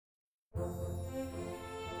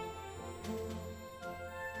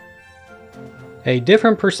A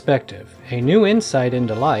different perspective, a new insight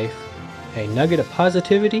into life, a nugget of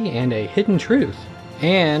positivity and a hidden truth,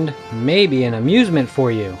 and maybe an amusement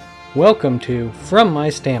for you. Welcome to From My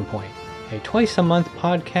Standpoint, a twice-a-month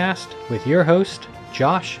podcast with your host,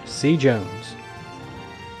 Josh C. Jones.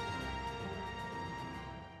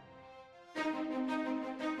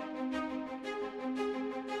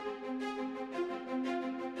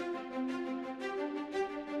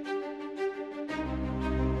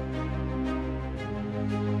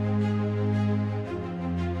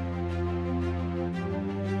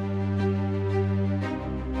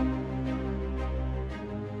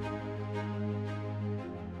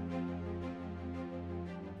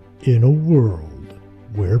 In a world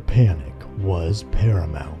where panic was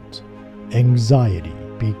paramount, anxiety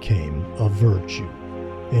became a virtue.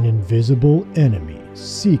 An invisible enemy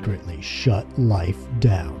secretly shut life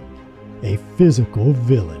down. A physical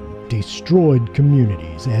villain destroyed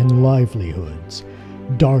communities and livelihoods.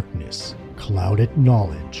 Darkness clouded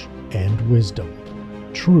knowledge and wisdom.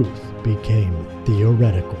 Truth became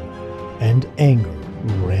theoretical, and anger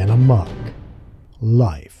ran amok.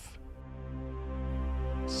 Life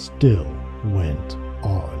still went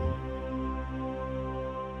on.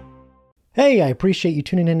 Hey, I appreciate you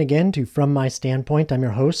tuning in again to From My Standpoint. I'm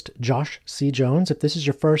your host, Josh C. Jones. If this is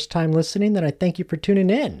your first time listening, then I thank you for tuning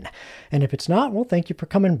in. And if it's not, well, thank you for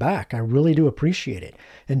coming back. I really do appreciate it.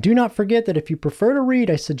 And do not forget that if you prefer to read,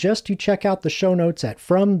 I suggest you check out the show notes at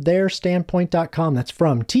FromTheirStandpoint.com. That's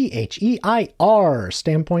from THEIR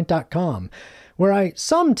standpoint.com, where I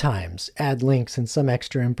sometimes add links and some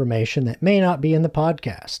extra information that may not be in the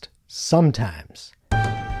podcast. Sometimes.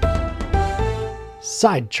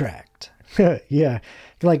 Sidetracked. Yeah.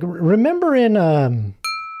 Like, remember in,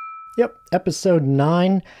 episode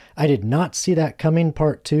 9, I did not see that coming,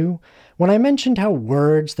 part 2, when I mentioned how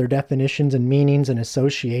words, their definitions and meanings and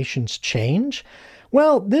associations change?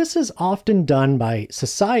 Well, this is often done by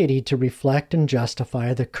society to reflect and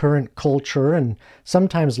justify the current culture and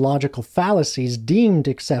sometimes logical fallacies deemed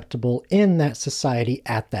acceptable in that society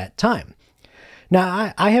at that time.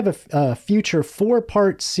 Now, I have a future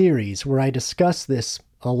 4-part series where I discuss this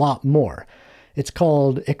a lot more. It's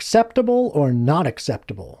called Acceptable or Not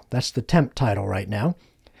Acceptable. That's the temp title right now.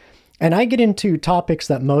 And I get into topics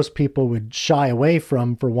that most people would shy away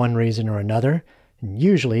from for one reason or another,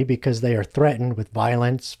 usually because they are threatened with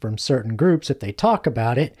violence from certain groups if they talk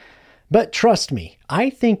about it. But trust me, I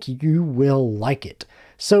think you will like it.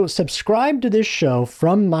 So subscribe to this show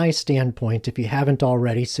From My Standpoint if you haven't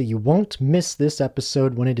already, so you won't miss this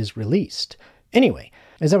episode when it is released. Anyway,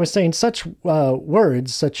 as I was saying, such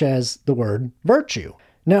words such as the word virtue.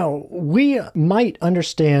 Now, we might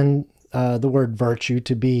understand the word virtue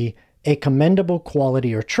to be a commendable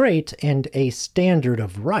quality or trait and a standard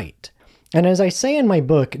of right. And as I say in my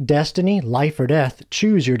book, Destiny, Life or Death,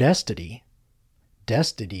 Choose Your Destiny.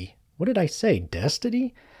 Destiny? What did I say?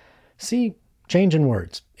 Destiny? See, changing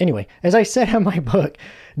words. Anyway, as I said in my book,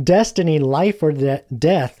 Destiny, Life or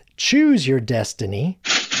Death, Choose Your Destiny.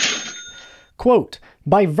 Quote,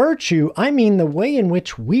 by virtue, I mean the way in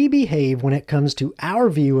which we behave when it comes to our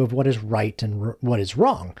view of what is right and what is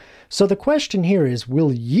wrong. So the question here is,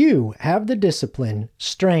 will you have the discipline,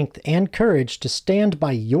 strength, and courage to stand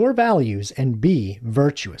by your values and be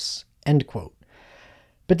virtuous? End quote.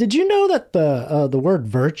 But did you know that the word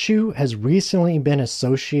virtue has recently been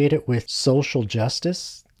associated with social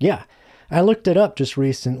justice? Yeah, I looked it up just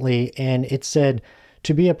recently, and it said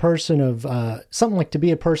to be a person of, something like to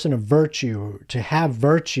be a person of virtue, to have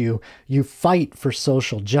virtue, you fight for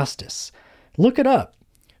social justice. Look it up.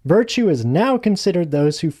 Virtue is now considered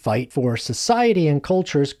those who fight for society and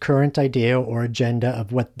culture's current idea or agenda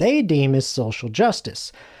of what they deem as social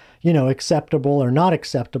justice. You know, acceptable or not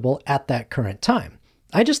acceptable at that current time.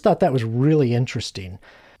 I just thought that was really interesting.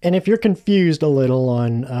 And if you're confused a little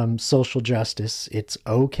on social justice, it's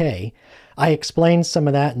okay. I explained some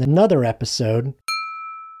of that in another episode.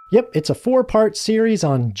 Yep, it's a 4-part series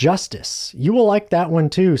on justice. You will like that one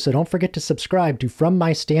too, so don't forget to subscribe to From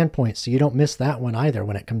My Standpoint so you don't miss that one either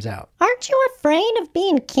when it comes out. Aren't you afraid of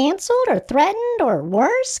being canceled or threatened or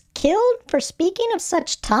worse, killed for speaking of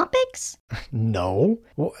such topics? No.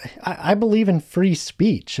 Well, I believe in free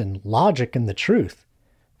speech and logic and the truth.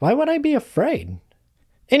 Why would I be afraid?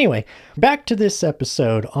 Anyway, back to this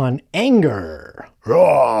episode on anger.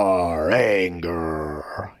 Roar,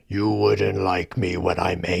 anger. You wouldn't like me when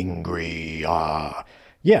I'm angry.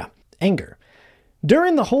 Yeah, anger.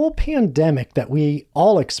 During the whole pandemic that we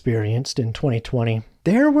all experienced in 2020,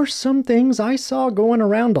 there were some things I saw going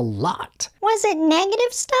around a lot. Was it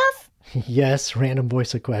negative stuff? Yes, random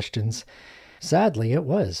voice of questions. Sadly, it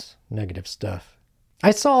was negative stuff.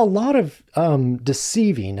 I saw a lot of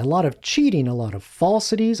deceiving, a lot of cheating, a lot of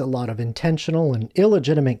falsities, a lot of intentional and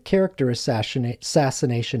illegitimate character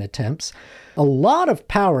assassination attempts, a lot of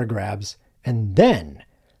power grabs, and then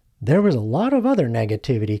there was a lot of other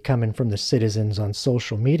negativity coming from the citizens on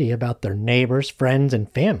social media about their neighbors, friends,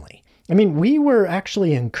 and family. I mean, we were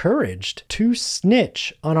actually encouraged to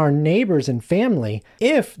snitch on our neighbors and family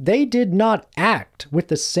if they did not act with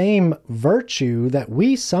the same virtue that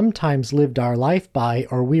we sometimes lived our life by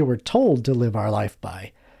or we were told to live our life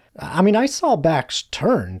by. I mean, I saw backs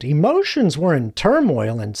turned. Emotions were in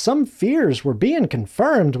turmoil and some fears were being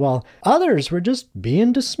confirmed while others were just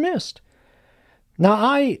being dismissed.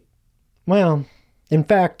 Now, in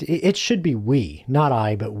fact, it should be we, not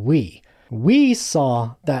I, but we. We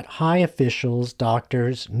saw that high officials,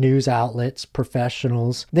 doctors, news outlets,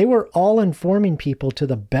 professionals, they were all informing people to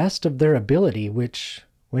the best of their ability, which,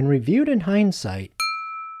 when reviewed in hindsight,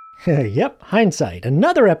 yep, hindsight,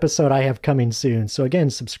 another episode I have coming soon, so again,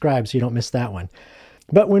 subscribe so you don't miss that one.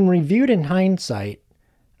 But when reviewed in hindsight,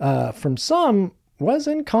 from some, was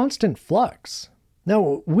in constant flux.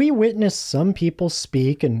 Now, we witnessed some people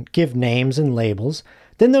speak and give names and labels.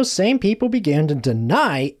 Then those same people began to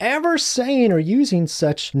deny ever saying or using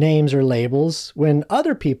such names or labels when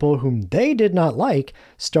other people whom they did not like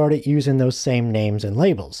started using those same names and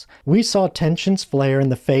labels. We saw tensions flare in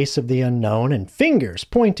the face of the unknown and fingers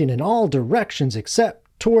pointing in all directions except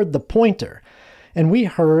toward the pointer. And we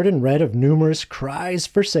heard and read of numerous cries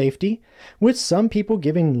for safety, with some people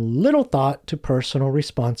giving little thought to personal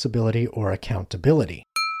responsibility or accountability.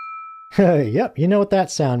 Yep, you know what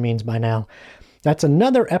that sound means by now. That's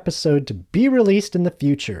another episode to be released in the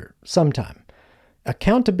future, sometime.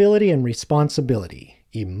 Accountability and responsibility.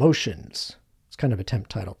 Emotions. It's kind of a temp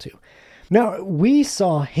title, too. Now, we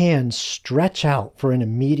saw hands stretch out for an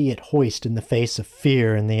immediate hoist in the face of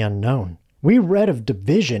fear and the unknown. We read of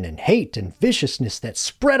division and hate and viciousness that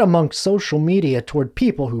spread amongst social media toward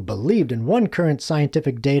people who believed in one current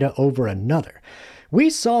scientific data over another. We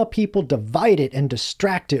saw people divided and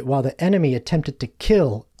distracted while the enemy attempted to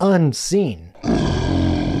kill unseen.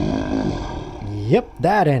 Yep,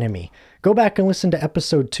 that enemy. Go back and listen to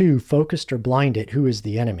episode 2, Focused or Blinded, Who is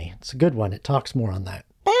the Enemy? It's a good one. It talks more on that.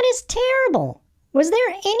 That is terrible. Was there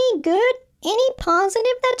any good, any positive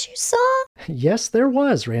that you saw? Yes, there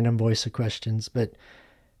was, Random Voice of Questions, but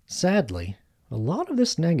sadly, a lot of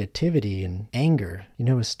this negativity and anger,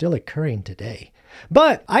 is still occurring today.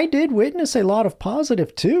 But I did witness a lot of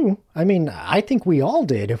positive too. I mean, I think we all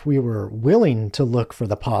did if we were willing to look for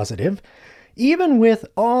the positive. Even with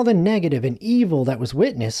all the negative and evil that was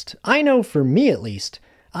witnessed, I know for me at least,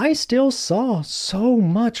 I still saw so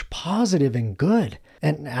much positive and good.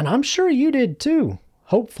 And I'm sure you did too,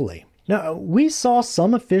 hopefully. Now, we saw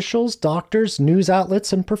some officials, doctors, news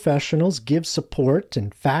outlets, and professionals give support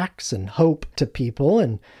and facts and hope to people,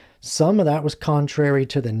 and some of that was contrary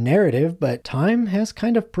to the narrative, but time has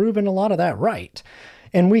kind of proven a lot of that right.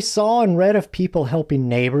 And we saw and read of people helping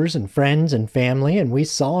neighbors and friends and family, and we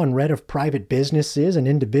saw and read of private businesses and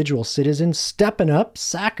individual citizens stepping up,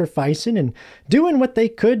 sacrificing, and doing what they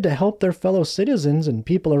could to help their fellow citizens and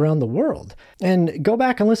people around the world. And go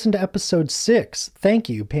back and listen to episode 6, Thank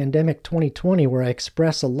You, Pandemic 2020, where I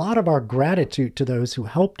express a lot of our gratitude to those who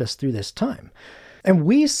helped us through this time. And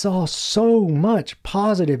we saw so much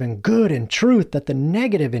positive and good and truth that the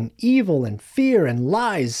negative and evil and fear and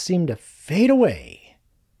lies seemed to fade away.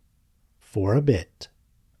 For a bit.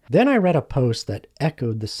 Then I read a post that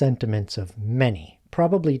echoed the sentiments of many,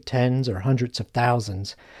 probably tens or hundreds of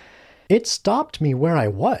thousands. It stopped me where I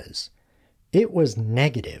was. It was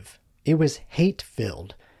negative. It was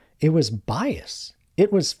hate-filled. It was bias.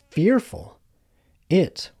 It was fearful.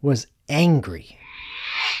 It was angry.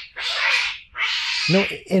 No,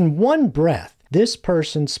 in one breath, this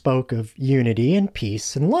person spoke of unity and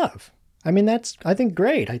peace and love. I mean, that's, I think,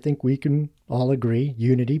 great. I think we can all agree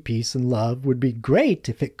unity, peace, and love would be great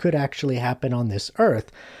if it could actually happen on this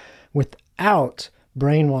earth without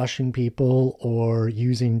brainwashing people or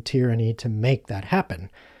using tyranny to make that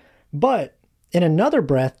happen. But in another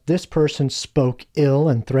breath, this person spoke ill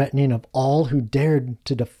and threatening of all who dared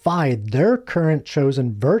to defy their current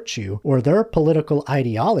chosen virtue or their political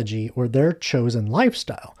ideology or their chosen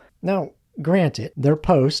lifestyle. Now, granted, their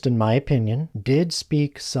post, in my opinion, did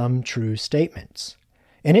speak some true statements.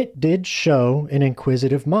 And it did show an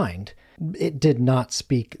inquisitive mind. It did not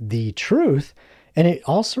speak the truth, and it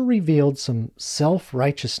also revealed some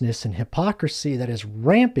self-righteousness and hypocrisy that has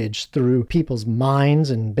rampaged through people's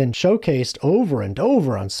minds and been showcased over and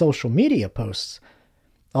over on social media posts.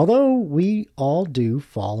 Although we all do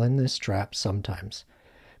fall in this trap sometimes,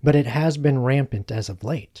 but it has been rampant as of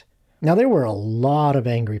late. Now, there were a lot of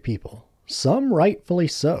angry people, some rightfully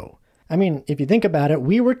so. I mean, if you think about it,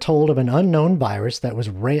 we were told of an unknown virus that was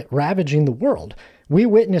ravaging the world. We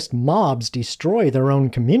witnessed mobs destroy their own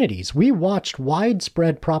communities. We watched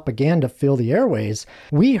widespread propaganda fill the airways.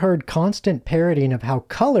 We heard constant parroting of how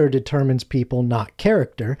color determines people, not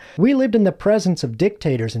character. We lived in the presence of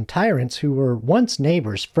dictators and tyrants who were once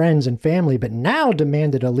neighbors, friends, and family, but now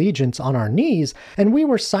demanded allegiance on our knees, and we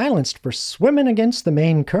were silenced for swimming against the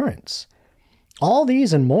main currents. All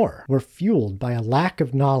these and more were fueled by a lack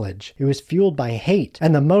of knowledge. It was fueled by hate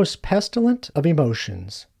and the most pestilent of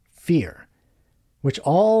emotions, fear, which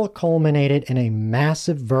all culminated in a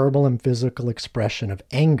massive verbal and physical expression of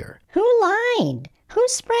anger. Who lied? Who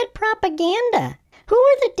spread propaganda? Who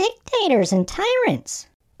are the dictators and tyrants?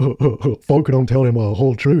 Folk who don't tell them a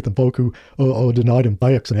whole truth, and folk who deny them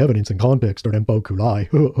facts and evidence and context are them folk who lie.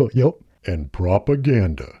 Yep. And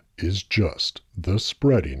propaganda is just the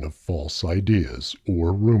spreading of false ideas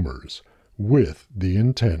or rumors with the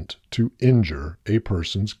intent to injure a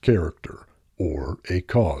person's character or a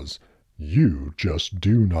cause you just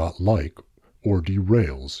do not like or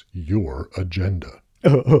derails your agenda.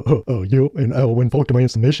 Yep. And when folk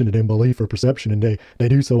demand submission to them belief or perception, and they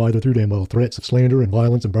do so either through them threats of slander and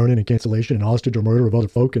violence and burning and cancellation and hostage or murder of other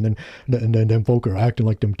folk, and then them folk are acting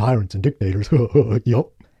like them tyrants and dictators. Yep.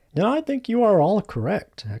 No, I think you are all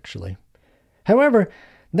correct, actually. However,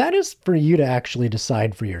 that is for you to actually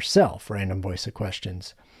decide for yourself, Random Voice of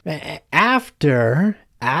Questions. After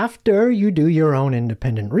you do your own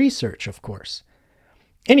independent research, of course.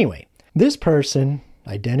 Anyway, this person,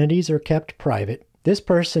 identities are kept private, this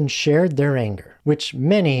person shared their anger, which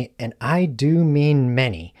many, and I do mean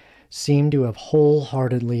many, seem to have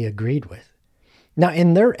wholeheartedly agreed with. Now,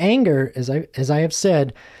 in their anger, as I have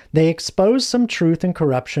said, they exposed some truth and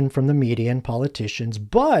corruption from the media and politicians,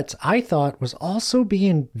 but I thought was also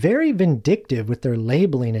being very vindictive with their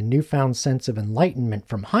labeling and newfound sense of enlightenment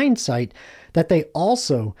from hindsight, that they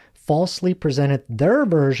also falsely presented their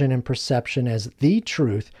version and perception as the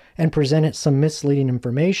truth and presented some misleading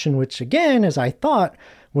information, which again, as I thought,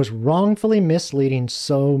 was wrongfully misleading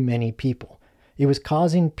so many people. It was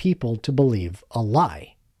causing people to believe a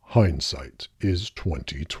lie. Hindsight is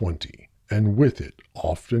 20/20, and with it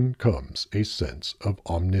often comes a sense of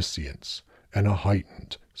omniscience and a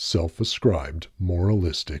heightened, self-ascribed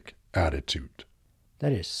moralistic attitude.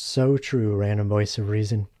 That is so true, Random Voice of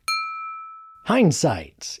Reason.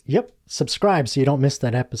 Hindsight. Yep, subscribe so you don't miss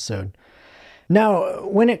that episode. Now,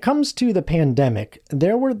 when it comes to the pandemic,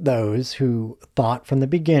 there were those who thought from the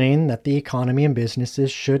beginning that the economy and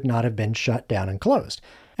businesses should not have been shut down and closed.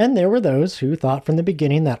 And there were those who thought from the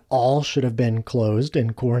beginning that all should have been closed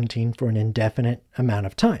and quarantined for an indefinite amount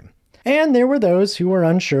of time. And there were those who were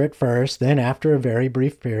unsure at first, then after a very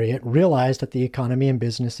brief period, realized that the economy and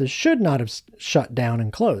businesses should not have shut down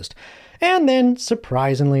and closed. And then,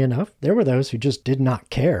 surprisingly enough, there were those who just did not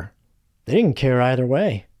care. They didn't care either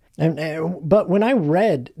way. But when I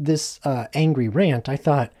read this angry rant, I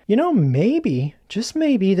thought, maybe, just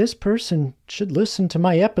maybe, this person should listen to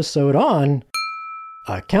my episode on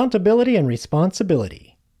Accountability and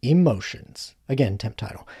Responsibility, Emotions. Again, temp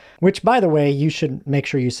title. Which, by the way, you should make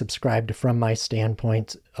sure you subscribe to From My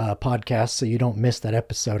Standpoint podcast so you don't miss that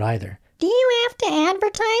episode either. Do you have to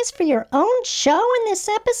advertise for your own show in this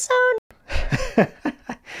episode?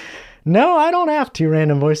 No, I don't have to,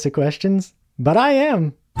 Random Voice of Questions, but I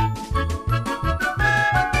am.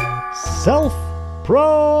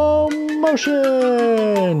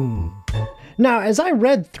 Self-promotion! Now, as I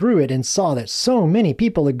read through it and saw that so many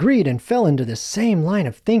people agreed and fell into the same line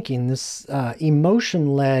of thinking, this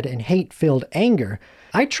emotion-led and hate-filled anger,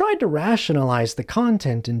 I tried to rationalize the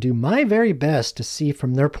content and do my very best to see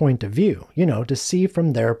from their point of view, to see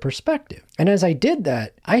from their perspective. And as I did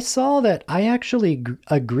that, I saw that I actually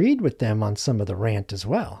agreed with them on some of the rant as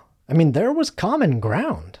well. I mean, there was common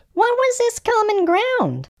ground. What was this common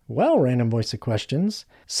ground? Well, Random Voice of Questions,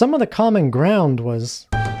 some of the common ground was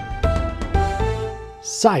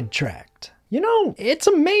sidetracked. It's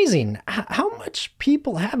amazing how much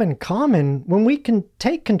people have in common when we can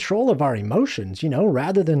take control of our emotions,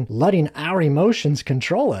 rather than letting our emotions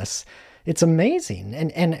control us. It's amazing.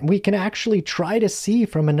 And we can actually try to see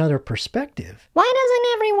from another perspective. Why doesn't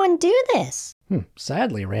everyone do this?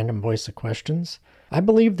 Sadly, Random Voice of Questions, I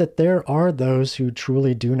believe that there are those who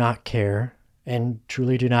truly do not care and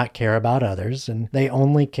truly do not care about others, and they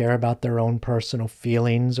only care about their own personal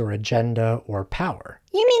feelings or agenda or power.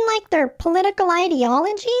 You mean like their political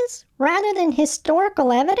ideologies rather than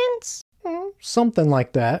historical evidence? Something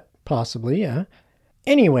like that, possibly, yeah.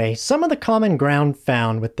 Anyway, some of the common ground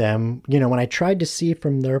found with them, when I tried to see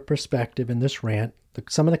from their perspective in this rant,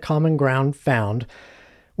 some of the common ground found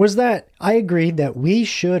was that I agreed that we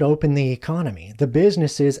should open the economy, the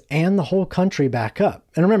businesses, and the whole country back up.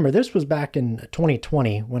 And remember, this was back in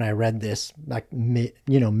 2020 when I read this, like mid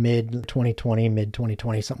 2020, mid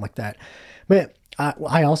 2020, something like that. But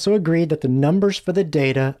I also agreed that the numbers for the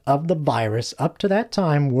data of the virus up to that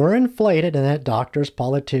time were inflated and that doctors,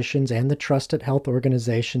 politicians, and the trusted health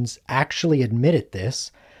organizations actually admitted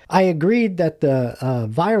this. I agreed that the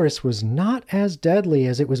virus was not as deadly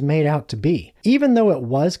as it was made out to be, even though it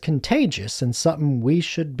was contagious and something we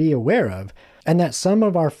should be aware of, and that some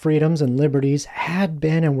of our freedoms and liberties had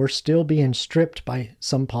been and were still being stripped by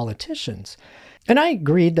some politicians. And I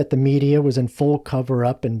agreed that the media was in full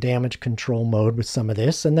cover-up and damage control mode with some of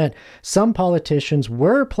this, and that some politicians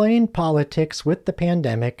were playing politics with the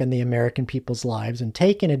pandemic and the American people's lives and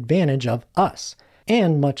taking advantage of us,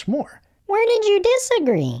 and much more. Where did you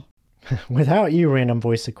disagree? Without you, Random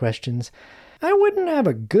Voice of Questions, I wouldn't have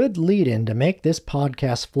a good lead-in to make this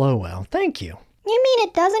podcast flow well. Thank you. You mean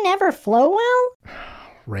it doesn't ever flow well?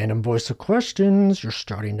 Random Voice of Questions, you're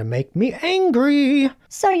starting to make me angry.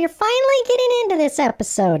 So you're finally getting into this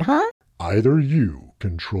episode, huh? Either you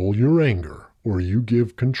control your anger or you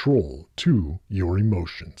give control to your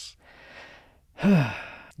emotions.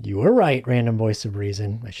 You were right, Random Voice of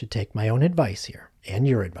Reason. I should take my own advice here, and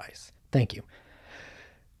your advice. Thank you.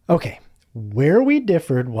 Okay, where we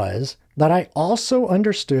differed was that I also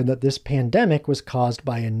understood that this pandemic was caused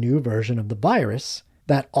by a new version of the virus,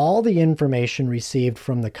 that all the information received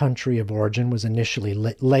from the country of origin was initially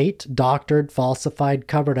late, doctored, falsified,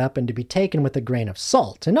 covered up, and to be taken with a grain of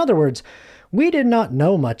salt. In other words, we did not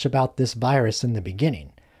know much about this virus in the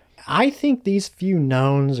beginning. I think these few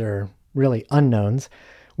knowns, or really unknowns,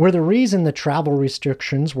 were the reason the travel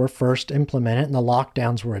restrictions were first implemented and the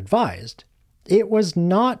lockdowns were advised. It was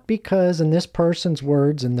not because, in this person's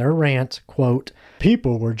words in their rant, quote,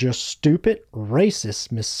 people were just stupid,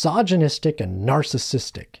 racist, misogynistic, and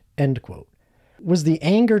narcissistic, end quote. Was the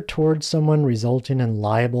anger towards someone resulting in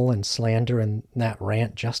libel and slander in that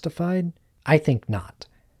rant justified? I think not.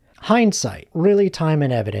 Hindsight, really time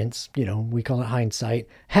and evidence, we call it hindsight,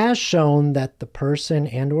 has shown that the person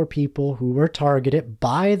and or people who were targeted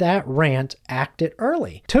by that rant acted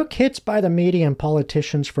early, took hits by the media and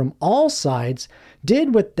politicians from all sides,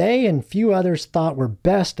 did what they and few others thought were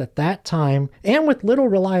best at that time, and with little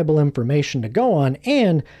reliable information to go on,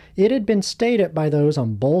 and it had been stated by those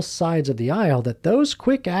on both sides of the aisle that those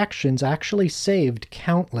quick actions actually saved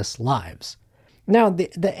countless lives. Now,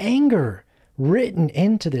 the anger written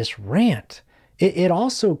into this rant, it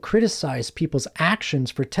also criticized people's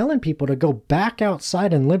actions for telling people to go back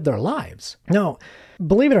outside and live their lives. Now,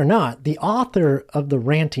 believe it or not, the author of the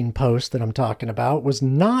ranting post that I'm talking about was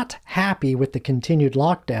not happy with the continued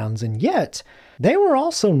lockdowns, and yet they were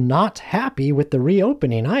also not happy with the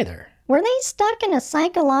reopening either. Were they stuck in a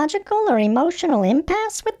psychological or emotional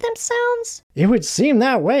impasse with themselves? It would seem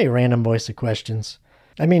that way, Random Voice of Questions.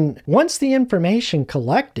 I mean, once the information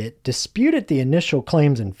collected disputed the initial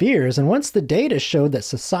claims and fears, and once the data showed that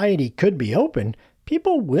society could be open,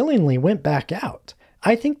 people willingly went back out.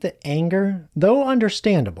 I think the anger, though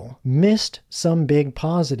understandable, missed some big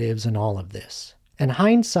positives in all of this. And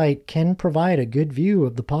hindsight can provide a good view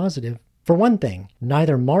of the positive. For one thing,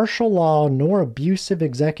 neither martial law nor abusive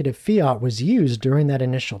executive fiat was used during that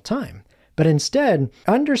initial time. But instead,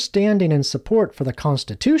 understanding and support for the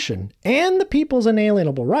Constitution and the people's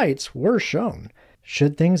inalienable rights were shown.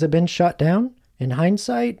 Should things have been shut down? In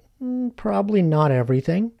hindsight, probably not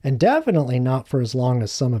everything, and definitely not for as long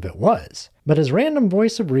as some of it was. But as Random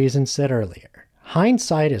Voice of Reason said earlier,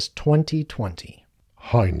 hindsight is 20/20.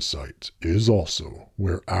 Hindsight is also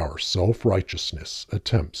where our self-righteousness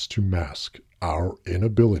attempts to mask our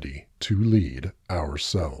inability to lead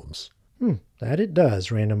ourselves. That it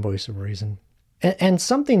does, Random Voice of Reason. And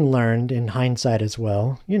something learned in hindsight as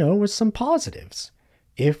well, was some positives.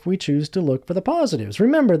 If we choose to look for the positives.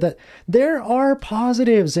 Remember that there are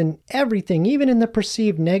positives in everything, even in the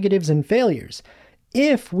perceived negatives and failures,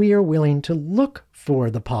 if we are willing to look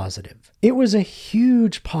for the positive. It was a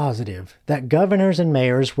huge positive that governors and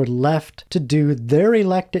mayors were left to do their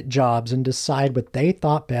elected jobs and decide what they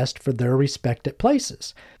thought best for their respected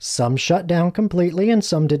places. Some shut down completely and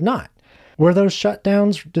some did not. Were those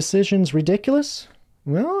shutdowns decisions ridiculous?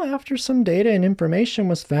 Well, after some data and information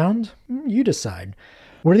was found, you decide.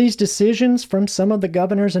 Were these decisions from some of the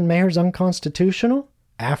governors and mayors unconstitutional?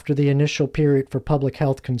 After the initial period for public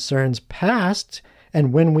health concerns passed,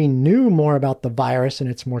 and when we knew more about the virus and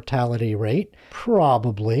its mortality rate?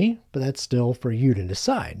 Probably, but that's still for you to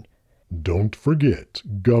decide. Don't forget,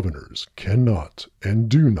 governors cannot and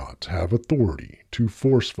do not have authority to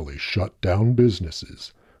forcefully shut down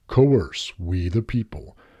businesses, coerce we the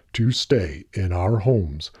people to stay in our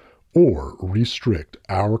homes, or restrict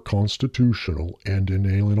our constitutional and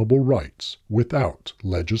inalienable rights without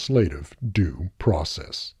legislative due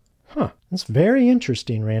process. That's very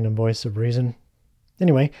interesting, Random Voice of Reason.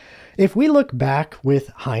 Anyway, if we look back with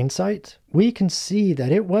hindsight, we can see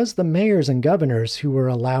that it was the mayors and governors who were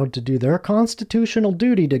allowed to do their constitutional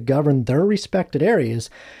duty to govern their respected areas,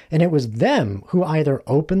 and it was them who either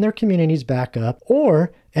opened their communities back up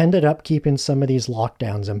or ended up keeping some of these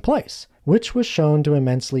lockdowns in place, which was shown to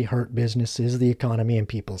immensely hurt businesses, the economy, and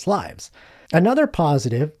people's lives. Another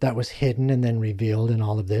positive that was hidden and then revealed in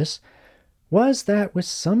all of this was that with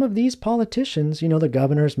some of these politicians, the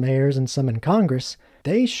governors, mayors, and some in Congress,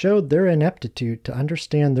 they showed their ineptitude to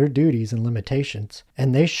understand their duties and limitations,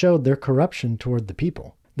 and they showed their corruption toward the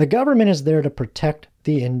people. The government is there to protect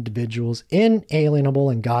the individual's inalienable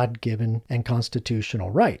and God-given and constitutional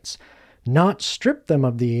rights, not strip them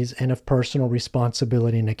of these and of personal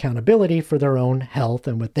responsibility and accountability for their own health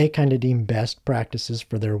and what they kind of deem best practices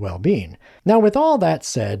for their well-being. Now, with all that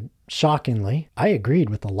said, shockingly, I agreed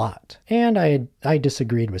with a lot, and I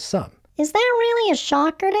disagreed with some. Is that really a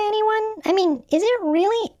shocker to anyone? I mean, is it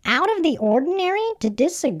really out of the ordinary to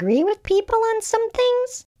disagree with people on some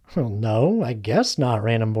things? Well, no, I guess not,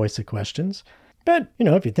 Random Voice of Questions. But,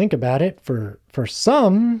 if you think about it, for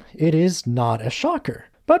some, it is not a shocker.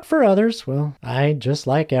 But for others, well, I, just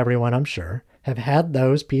like everyone, I'm sure, have had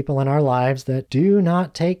those people in our lives that do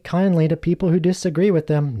not take kindly to people who disagree with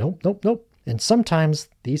them. Nope. And sometimes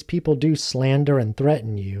these people do slander and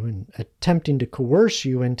threaten you and attempting to coerce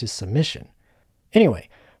you into submission. Anyway,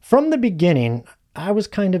 from the beginning, I was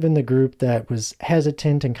kind of in the group that was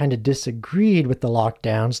hesitant and kind of disagreed with the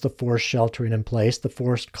lockdowns, the forced sheltering in place, the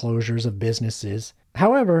forced closures of businesses.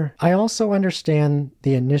 However, I also understand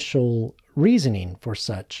the initial reasoning for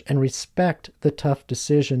such and respect the tough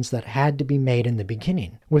decisions that had to be made in the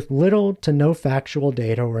beginning, with little to no factual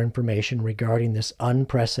data or information regarding this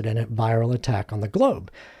unprecedented viral attack on the globe.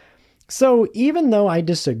 So even though I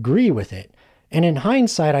disagree with it, and in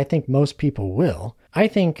hindsight I think most people will, I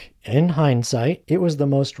think in hindsight it was the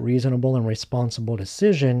most reasonable and responsible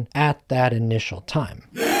decision at that initial time.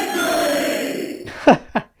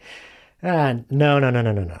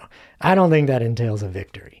 No. I don't think that entails a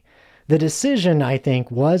victory. The decision, I think,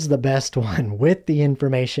 was the best one with the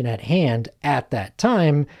information at hand at that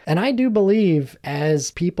time. And I do believe,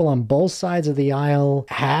 as people on both sides of the aisle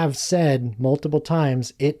have said multiple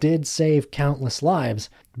times, it did save countless lives.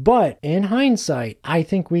 But in hindsight, I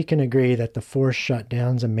think we can agree that the forced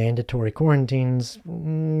shutdowns and mandatory quarantines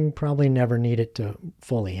probably never needed to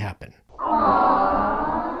fully happen.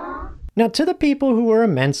 Now, to the people who were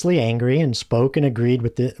immensely angry and spoke and agreed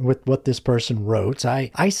with what this person wrote,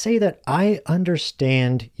 I say that I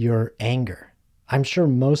understand your anger. I'm sure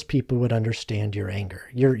most people would understand your anger,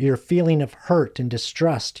 your feeling of hurt and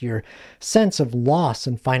distrust, your sense of loss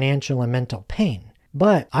and financial and mental pain.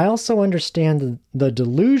 But I also understand the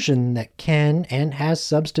delusion that can and has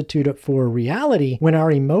substituted for reality when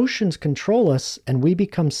our emotions control us and we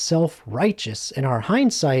become self-righteous in our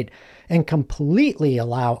hindsight and completely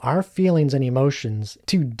allow our feelings and emotions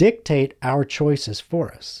to dictate our choices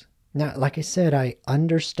for us. Now, like I said, I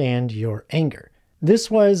understand your anger.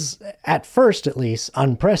 This was, at first at least,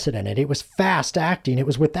 unprecedented. It was fast acting. It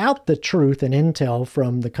was without the truth and intel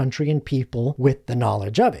from the country and people with the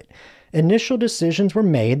knowledge of it. Initial decisions were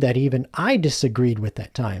made that even I disagreed with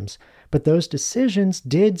at times, but those decisions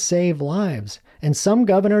did save lives, and some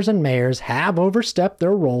governors and mayors have overstepped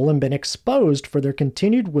their role and been exposed for their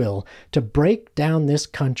continued will to break down this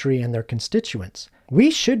country and their constituents.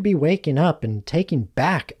 We should be waking up and taking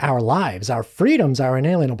back our lives, our freedoms, our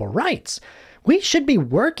inalienable rights. We should be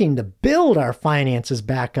working to build our finances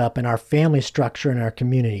back up and our family structure in our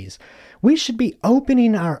communities. We should be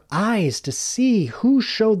opening our eyes to see who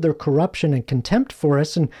showed their corruption and contempt for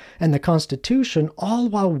us and the Constitution, all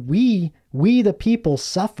while we the people,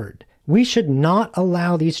 suffered. We should not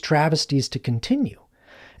allow these travesties to continue.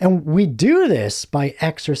 And we do this by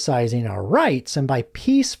exercising our rights and by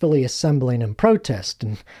peacefully assembling in protest.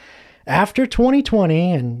 And after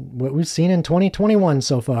 2020 and what we've seen in 2021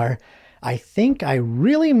 so far, I think I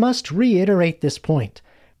really must reiterate this point.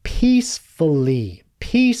 Peacefully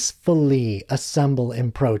assemble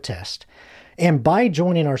in protest. And by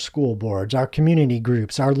joining our school boards, our community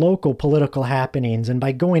groups, our local political happenings, and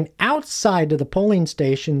by going outside to the polling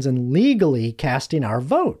stations and legally casting our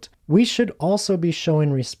vote, we should also be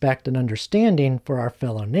showing respect and understanding for our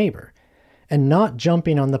fellow neighbor. and not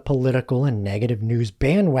jumping on the political and negative news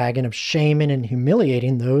bandwagon of shaming and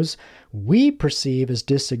humiliating those we perceive as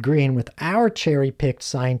disagreeing with our cherry-picked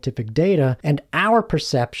scientific data and our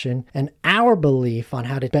perception and our belief on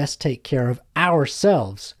how to best take care of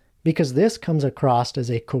ourselves, because this comes across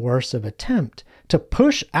as a coercive attempt to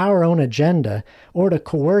push our own agenda or to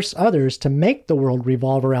coerce others to make the world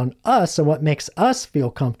revolve around us and what makes us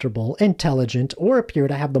feel comfortable, intelligent, or appear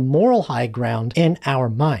to have the moral high ground in our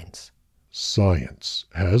minds. Science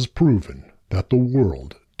has proven that the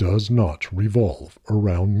world does not revolve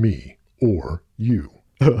around me or you.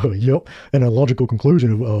 Yep, and a logical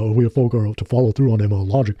conclusion if we folk are to follow through on them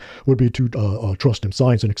logic would be to trust in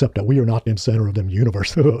science and accept that we are not the center of them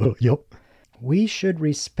universe. Yep. We should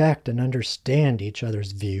respect and understand each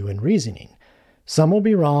other's view and reasoning. Some will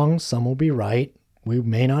be wrong, some will be right. We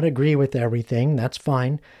may not agree with everything, that's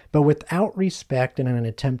fine. But without respect and an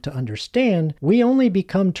attempt to understand, we only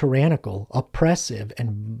become tyrannical, oppressive,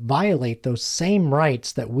 and violate those same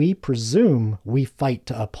rights that we presume we fight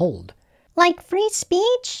to uphold. Like free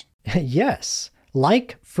speech? Yes,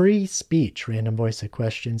 like free speech, Random Voice of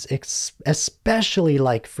Questions, especially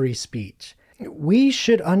like free speech. We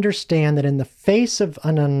should understand that in the face of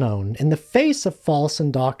an unknown, in the face of false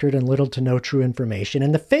and doctored and little to no true information,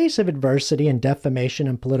 in the face of adversity and defamation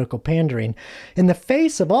and political pandering, in the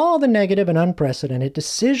face of all the negative and unprecedented,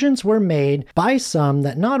 decisions were made by some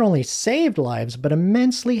that not only saved lives, but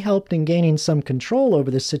immensely helped in gaining some control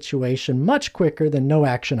over the situation much quicker than no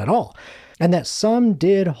action at all. And that some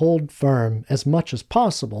did hold firm as much as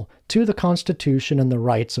possible to the Constitution and the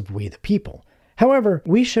rights of we the people. However,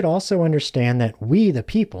 we should also understand that we, the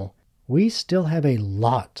people, we still have a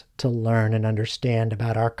lot to learn and understand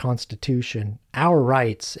about our Constitution, our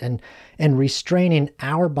rights, and restraining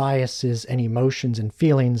our biases and emotions and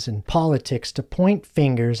feelings and politics to point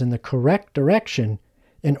fingers in the correct direction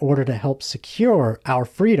in order to help secure our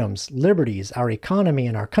freedoms, liberties, our economy,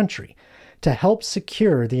 and our country, to help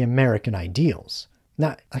secure the American ideals.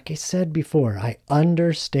 Now, like I said before, I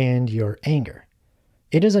understand your anger.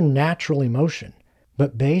 It is a natural emotion,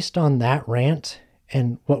 but based on that rant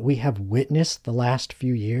and what we have witnessed the last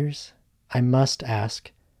few years, I must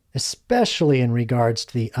ask, especially in regards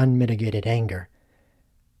to the unmitigated anger,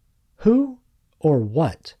 who or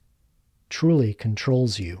what truly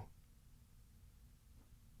controls you?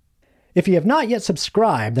 If you have not yet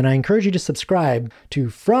subscribed, then I encourage you to subscribe to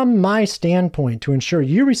From My Standpoint to ensure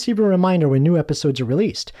you receive a reminder when new episodes are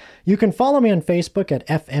released. You can follow me on Facebook at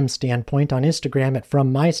FM Standpoint, on Instagram at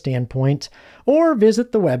From My Standpoint, or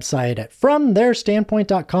visit the website at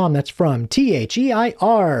FromTheirStandpoint.com. That's from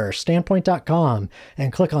THEIR Standpoint.com,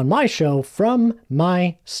 and click on my show, From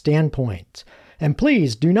My Standpoint. And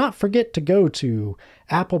please do not forget to go to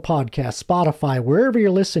Apple Podcasts, Spotify, wherever you're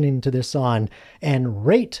listening to this on, and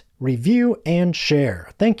rate, review, and share.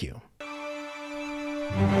 Thank you.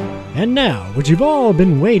 And now, what you've all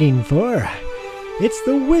been waiting for, it's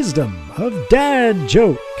the wisdom of Dad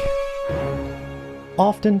Joke.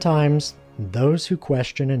 Oftentimes, those who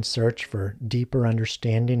question and search for deeper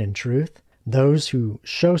understanding and truth, those who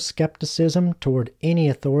show skepticism toward any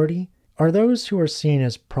authority, are those who are seen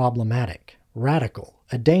as problematic, radical,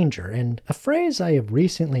 a danger, and a phrase I have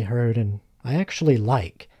recently heard and I actually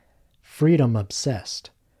like, freedom obsessed.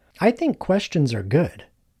 I think questions are good.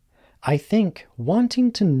 I think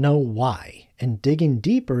wanting to know why and digging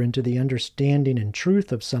deeper into the understanding and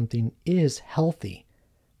truth of something is healthy.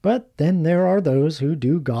 But then there are those who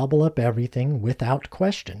do gobble up everything without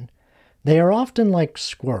question. They are often like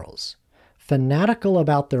squirrels, fanatical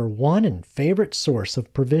about their one and favorite source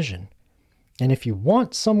of provision. And if you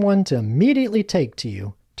want someone to immediately take to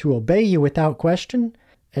you, to obey you without question,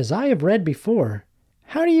 as I have read before,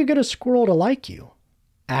 how do you get a squirrel to like you?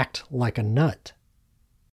 Act like a nut.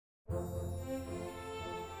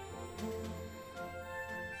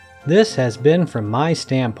 This has been From My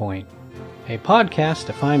Standpoint, a podcast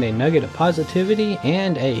to find a nugget of positivity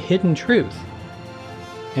and a hidden truth,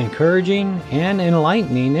 encouraging and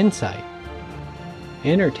enlightening insight,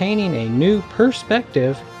 entertaining a new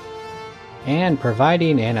perspective, and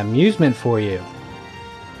providing an amusement for you.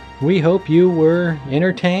 We hope you were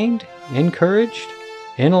entertained, encouraged,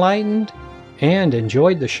 enlightened, and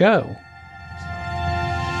enjoyed the show.